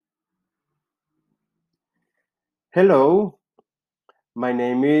Hello, my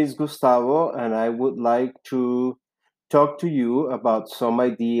name is Gustavo, and I would like to talk to you about some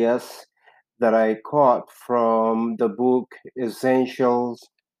ideas that I caught from the book Essentials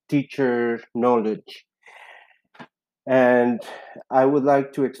Teacher Knowledge. And I would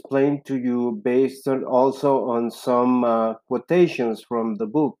like to explain to you based on also on some quotations from the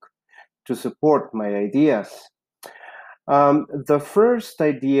book to support my ideas. The first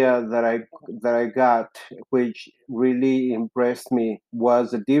idea that I got, which really impressed me,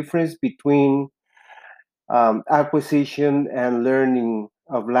 was the difference between acquisition and learning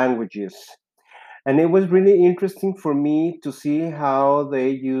of languages. And it was really interesting for me to see how they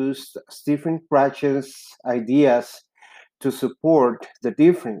used Stephen Pratchett's ideas to support the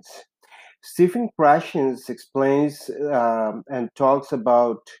difference. Stephen Pratchett explains and talks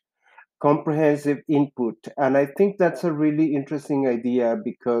about comprehensive input. And I think that's a really interesting idea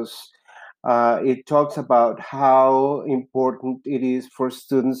because it talks about how important it is for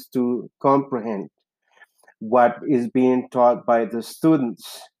students to comprehend what is being taught by the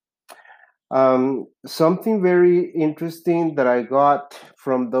students. Something very interesting that I got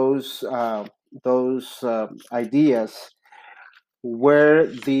from those ideas were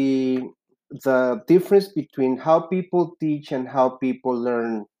the difference between how people teach and how people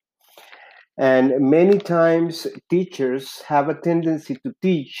learn. And many times, teachers have a tendency to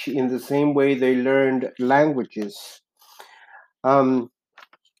teach in the same way they learned languages. Um,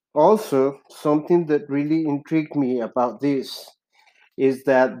 Also, something that really intrigued me about this is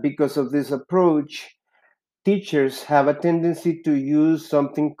that because of this approach, teachers have a tendency to use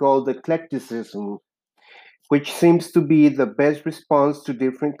something called eclecticism, which seems to be the best response to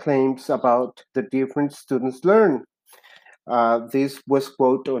different claims about the different students learn. This was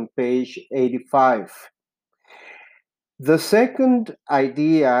quoted on page 85. The second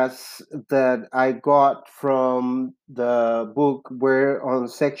ideas that I got from the book were on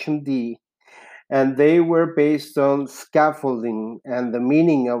section D, and they were based on scaffolding and the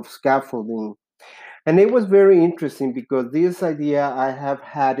meaning of scaffolding. And it was very interesting because this idea I have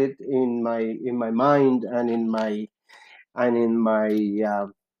had it in my mind and in my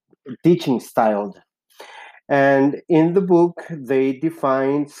teaching style. And in the book, they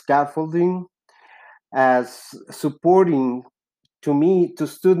define scaffolding as supporting to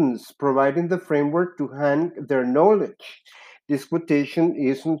students, providing the framework to hand their knowledge. This quotation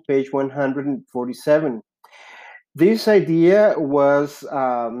is on page 147. This idea was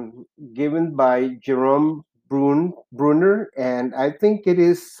given by Jerome Brunner, and I think it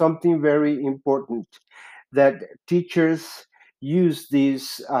is something very important that teachers use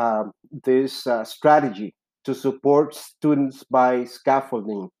this strategy to support students by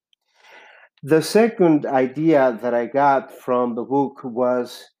scaffolding. The second idea that I got from the book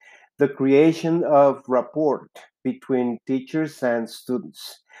was the creation of rapport between teachers and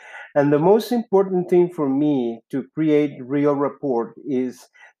students. And the most important thing for me to create real rapport is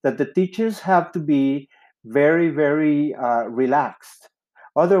that the teachers have to be very, very relaxed.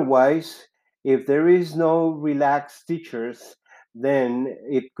 Otherwise, if there is no relaxed teachers, then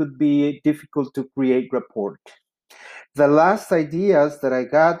it could be difficult to create rapport. The last ideas that I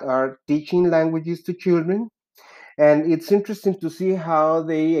got are teaching languages to children. And it's interesting to see how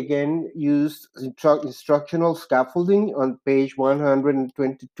they again used instructional scaffolding on page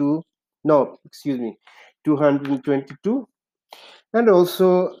 122. No, excuse me, 222. And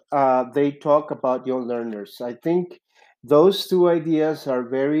also, they talk about young learners. I think those two ideas are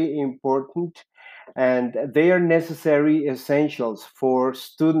very important and they are necessary essentials for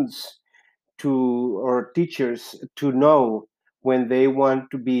students to or teachers to know when they want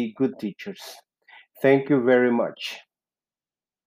to be good teachers. Thank you very much.